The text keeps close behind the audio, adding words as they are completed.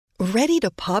Ready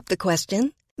to pop the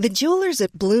question? The jewelers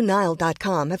at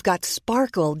BlueNile.com have got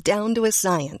sparkle down to a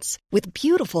science with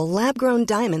beautiful lab-grown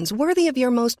diamonds worthy of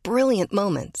your most brilliant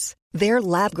moments. Their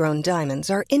lab-grown diamonds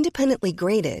are independently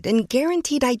graded and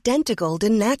guaranteed identical to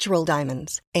natural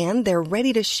diamonds, and they're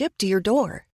ready to ship to your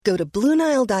door. Go to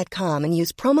BlueNile.com and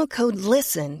use promo code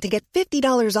LISTEN to get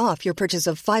 $50 off your purchase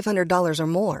of $500 or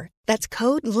more. That's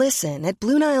code LISTEN at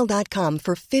BlueNile.com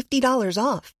for $50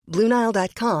 off.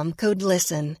 BlueNile.com, code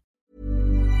LISTEN.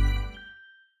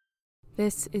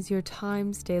 This is your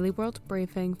Times Daily World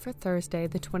Briefing for Thursday,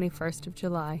 the 21st of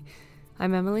July.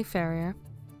 I'm Emily Ferrier.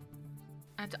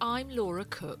 And I'm Laura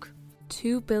Cook.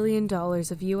 $2 billion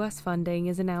of U.S. funding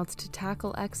is announced to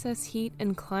tackle excess heat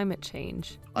and climate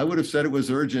change. I would have said it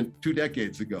was urgent 2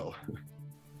 decades ago.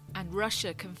 And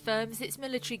Russia confirms its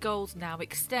military goals now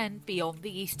extend beyond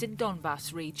the eastern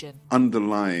Donbass region.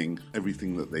 Underlying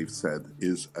everything that they've said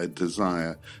is a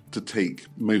desire to take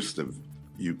most of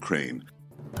Ukraine.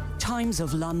 Times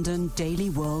of London Daily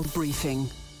World Briefing.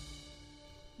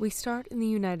 We start in the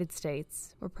United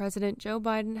States, where President Joe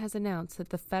Biden has announced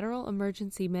that the Federal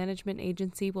Emergency Management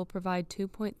Agency will provide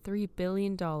 $2.3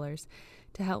 billion to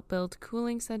help build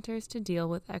cooling centers to deal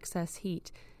with excess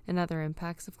heat and other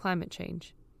impacts of climate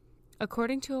change.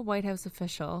 According to a White House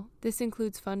official, this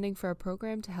includes funding for a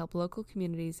program to help local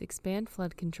communities expand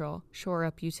flood control, shore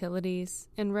up utilities,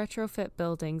 and retrofit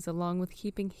buildings, along with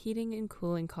keeping heating and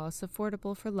cooling costs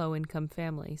affordable for low-income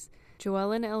families.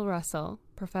 Joellen L. Russell,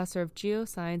 professor of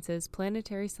geosciences,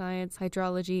 planetary science,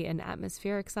 hydrology, and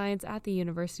atmospheric science at the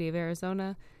University of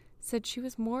Arizona, said she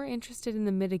was more interested in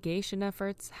the mitigation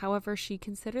efforts. However, she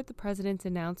considered the president's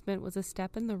announcement was a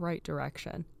step in the right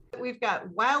direction. We've got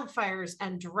wildfires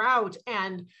and drought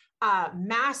and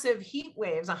massive heat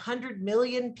waves, 100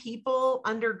 million people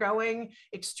undergoing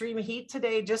extreme heat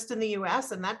today just in the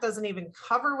US, and that doesn't even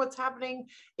cover what's happening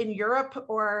in Europe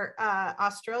or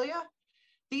Australia.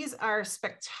 These are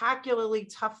spectacularly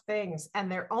tough things,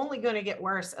 and they're only going to get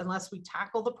worse unless we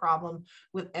tackle the problem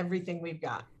with everything we've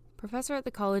got. Professor at the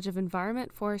College of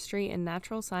Environment, Forestry, and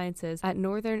Natural Sciences at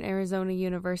Northern Arizona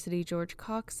University, George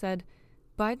Cox, said,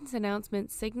 Biden's announcement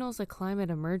signals a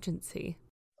climate emergency.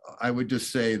 I would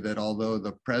just say that although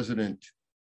the president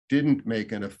didn't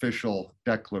make an official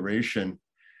declaration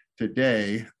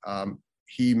today,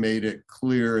 he made it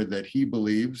clear that he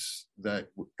believes that,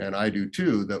 and I do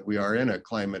too, that we are in a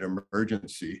climate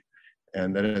emergency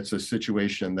and that it's a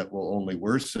situation that will only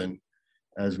worsen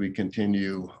as we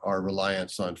continue our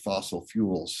reliance on fossil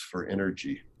fuels for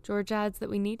energy. George adds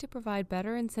that we need to provide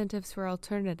better incentives for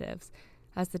alternatives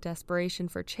as the desperation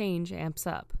for change amps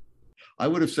up. I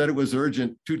would have said it was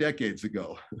urgent 2 decades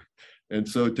ago. And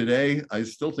so today, I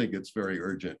still think it's very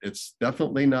urgent. It's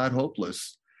definitely not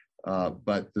hopeless,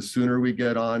 but the sooner we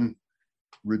get on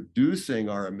reducing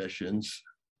our emissions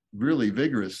really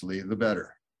vigorously, the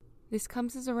better. This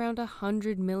comes as around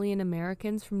 100 million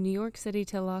Americans from New York City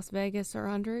to Las Vegas are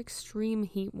under extreme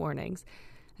heat warnings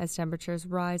as temperatures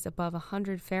rise above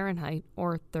 100 Fahrenheit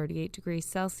or 38 degrees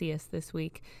Celsius this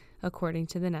week, according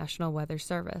to the National Weather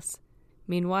Service.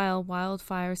 Meanwhile,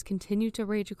 wildfires continue to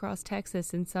rage across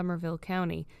Texas in Somerville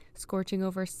County, scorching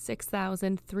over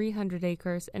 6,300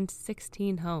 acres and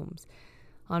 16 homes.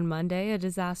 On Monday, a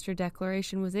disaster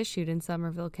declaration was issued in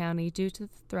Somerville County due to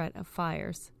the threat of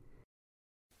fires.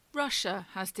 Russia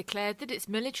has declared that its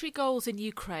military goals in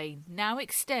Ukraine now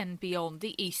extend beyond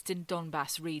the eastern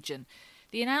Donbass region.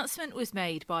 The announcement was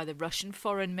made by the Russian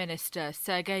Foreign Minister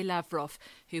Sergei Lavrov,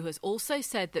 who has also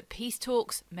said that peace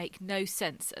talks make no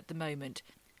sense at the moment.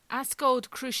 Askold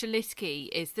Krushelitsky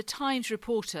is the Times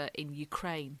reporter in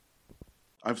Ukraine.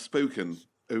 I've spoken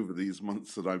over these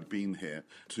months that I've been here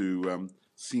to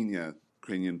senior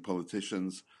Ukrainian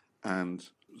politicians and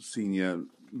senior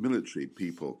military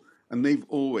people, and they've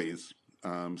always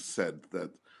said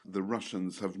that the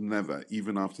Russians have never,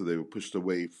 even after they were pushed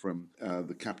away from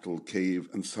the capital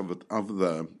Kyiv and suffered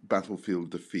other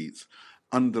battlefield defeats,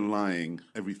 underlying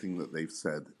everything that they've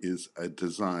said is a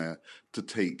desire to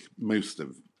take most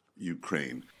of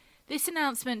Ukraine. This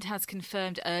announcement has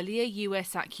confirmed earlier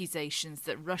US accusations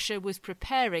that Russia was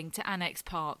preparing to annex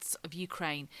parts of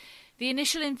Ukraine. The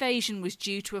initial invasion was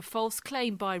due to a false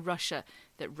claim by Russia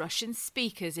that Russian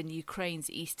speakers in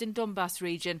Ukraine's eastern Donbass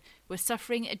region were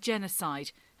suffering a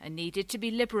genocide and needed to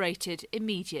be liberated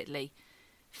immediately.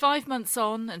 5 months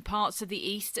on, and parts of the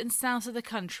east and south of the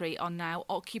country are now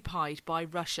occupied by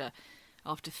Russia.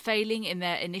 After failing in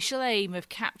their initial aim of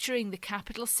capturing the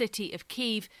capital city of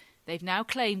Kyiv, they've now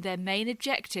claimed their main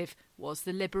objective was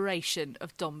the liberation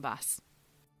of Donbass.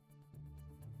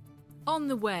 On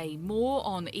the way, more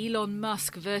on Elon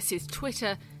Musk versus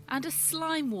Twitter And a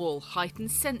slime wall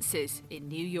heightens senses in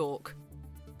New York.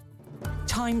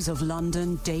 Times of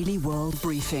London Daily World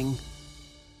Briefing.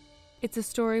 It's a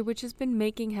story which has been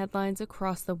making headlines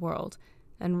across the world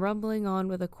and rumbling on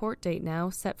with a court date now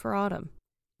set for autumn.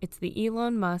 It's the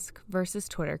Elon Musk versus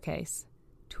Twitter case.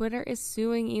 Twitter is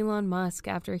suing Elon Musk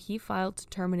after he filed to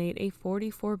terminate a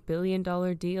 $44 billion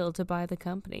deal to buy the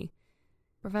company.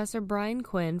 Professor Brian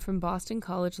Quinn from Boston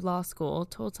College Law School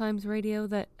told Times Radio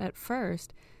that, at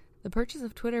first, the purchase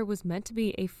of Twitter was meant to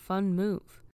be a fun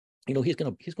move. He's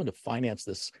going to finance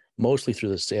this mostly through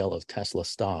the sale of Tesla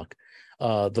stock.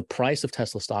 The price of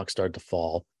Tesla stock started to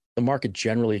fall. The market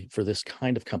generally for this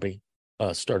kind of company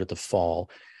started to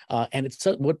fall, and it's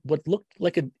what looked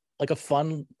like a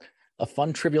fun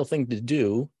trivial thing to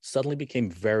do suddenly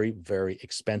became very, very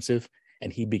expensive,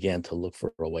 and he began to look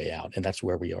for a way out, and that's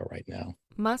where we are right now.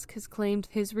 Musk has claimed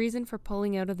his reason for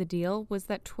pulling out of the deal was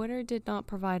that Twitter did not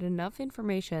provide enough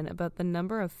information about the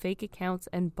number of fake accounts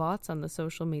and bots on the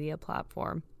social media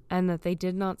platform, and that they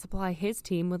did not supply his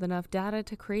team with enough data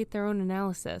to create their own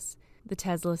analysis. The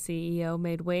Tesla CEO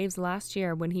made waves last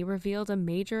year when he revealed a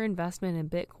major investment in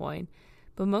Bitcoin,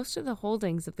 but most of the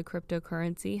holdings of the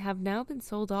cryptocurrency have now been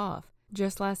sold off.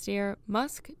 Just last year,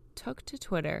 Musk took to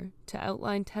Twitter to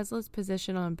outline Tesla's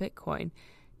position on Bitcoin,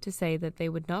 to say that they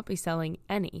would not be selling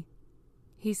any.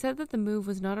 He said that the move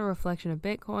was not a reflection of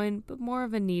Bitcoin, but more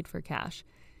of a need for cash.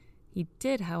 He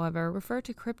did, however, refer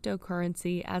to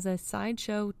cryptocurrency as a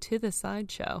sideshow to the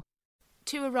sideshow.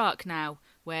 To Iraq now,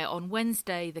 where on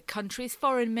Wednesday the country's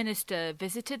foreign minister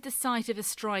visited the site of a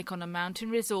strike on a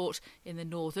mountain resort in the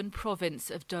northern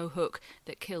province of Dohuk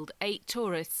that killed 8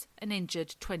 tourists and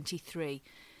injured 23.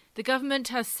 The government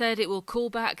has said it will call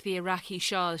back the Iraqi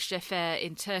Shah's affair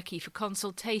in Turkey for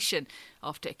consultation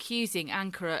after accusing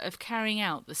Ankara of carrying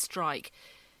out the strike.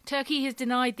 Turkey has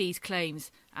denied these claims,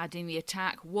 adding the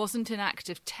attack wasn't an act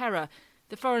of terror.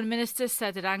 The foreign minister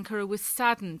said that Ankara was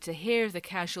saddened to hear of the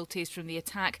casualties from the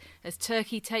attack as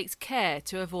Turkey takes care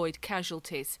to avoid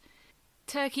casualties.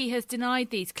 Turkey has denied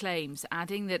these claims,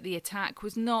 adding that the attack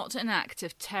was not an act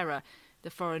of terror. The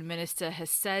foreign minister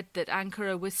has said that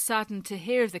Ankara was saddened to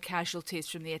hear of the casualties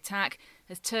from the attack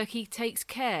as Turkey takes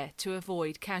care to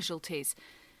avoid casualties.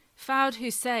 Fawad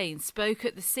Hussein spoke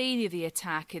at the scene of the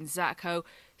attack in Zakho,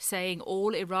 saying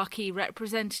all Iraqi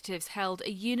representatives held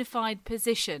a unified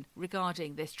position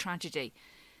regarding this tragedy.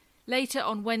 Later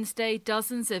on Wednesday,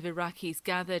 dozens of Iraqis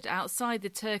gathered outside the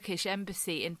Turkish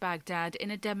embassy in Baghdad in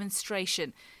a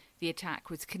demonstration. The attack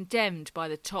was condemned by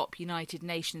the top United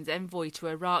Nations envoy to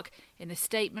Iraq in a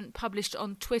statement published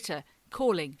on Twitter,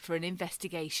 calling for an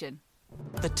investigation.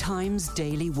 The Times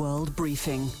Daily World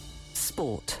Briefing.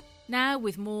 Sport. Now,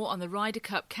 with more on the Ryder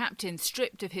Cup captain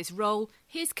stripped of his role,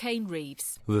 here's Kane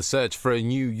Reeves. The search for a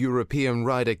new European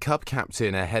Ryder Cup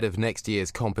captain ahead of next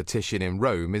year's competition in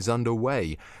Rome is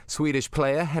underway. Swedish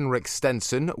player Henrik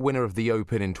Stenson, winner of the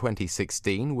Open in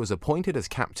 2016, was appointed as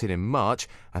captain in March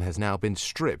and has now been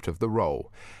stripped of the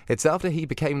role. It's after he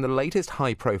became the latest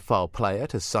high-profile player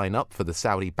to sign up for the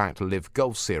Saudi-backed Live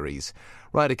Golf Series.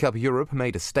 Ryder Cup Europe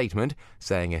made a statement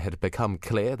saying it had become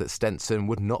clear that Stenson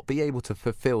would not be able to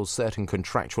fulfil certain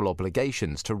contractual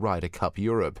obligations to Ryder Cup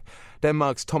Europe.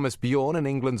 Denmark's Thomas Bjorn and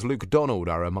England's Luke Donald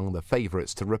are among the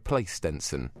favourites to replace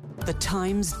Stenson. The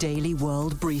Times Daily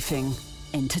World Briefing.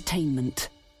 Entertainment.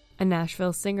 A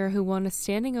Nashville singer who won a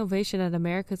standing ovation at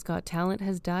America's Got Talent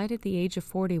has died at the age of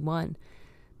 41.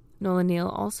 Nolan Neal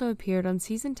also appeared on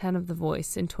season 10 of The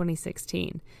Voice in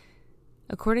 2016.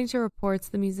 According to reports,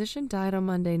 the musician died on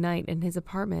Monday night in his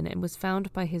apartment and was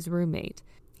found by his roommate.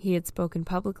 He had spoken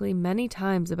publicly many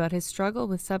times about his struggle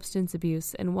with substance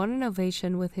abuse and won an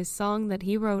ovation with his song that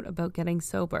he wrote about getting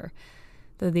sober.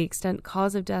 Though the extent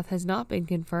cause of death has not been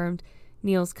confirmed,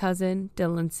 Neal's cousin,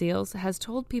 Dylan Seals, has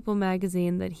told People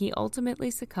magazine that he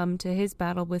ultimately succumbed to his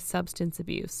battle with substance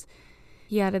abuse.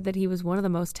 He added that he was one of the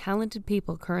most talented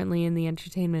people currently in the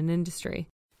entertainment industry.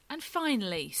 And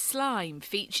finally, slime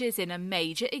features in a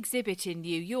major exhibit in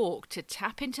New York to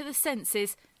tap into the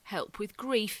senses, help with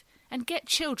grief, and get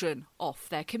children off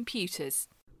their computers.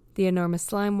 The enormous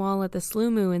slime wall at the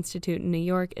Slumu Institute in New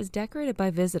York is decorated by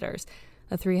visitors.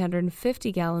 A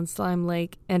 350-gallon slime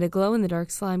lake and a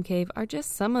glow-in-the-dark slime cave are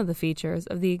just some of the features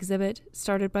of the exhibit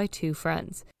started by 2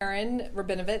 friends. Erin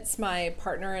Rabinovitz, my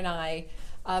partner, and I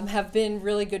have been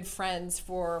really good friends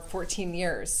for 14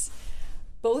 years.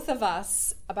 Both of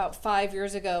us, about 5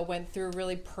 years ago, went through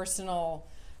really personal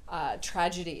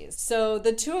tragedies. So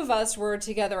the 2 of us were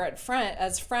together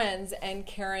as friends, and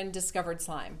Karen discovered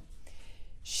slime.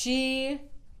 She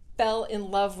fell in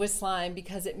love with slime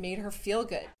because it made her feel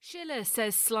good. Schiller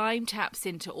says slime taps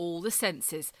into all the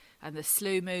senses, and the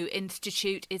Slumu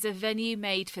Institute is a venue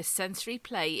made for sensory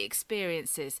play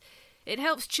experiences. It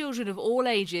helps children of all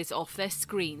ages off their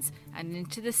screens and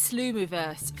into the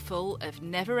Slumuverse, full of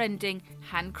never-ending,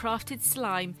 handcrafted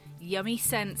slime, yummy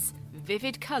scents,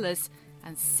 vivid colours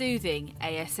and soothing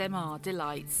ASMR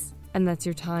delights. And that's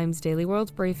your Times Daily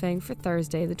World Briefing for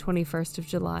Thursday, the 21st of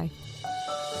July.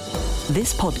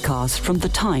 This podcast from The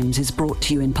Times is brought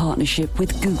to you in partnership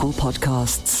with Google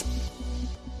Podcasts.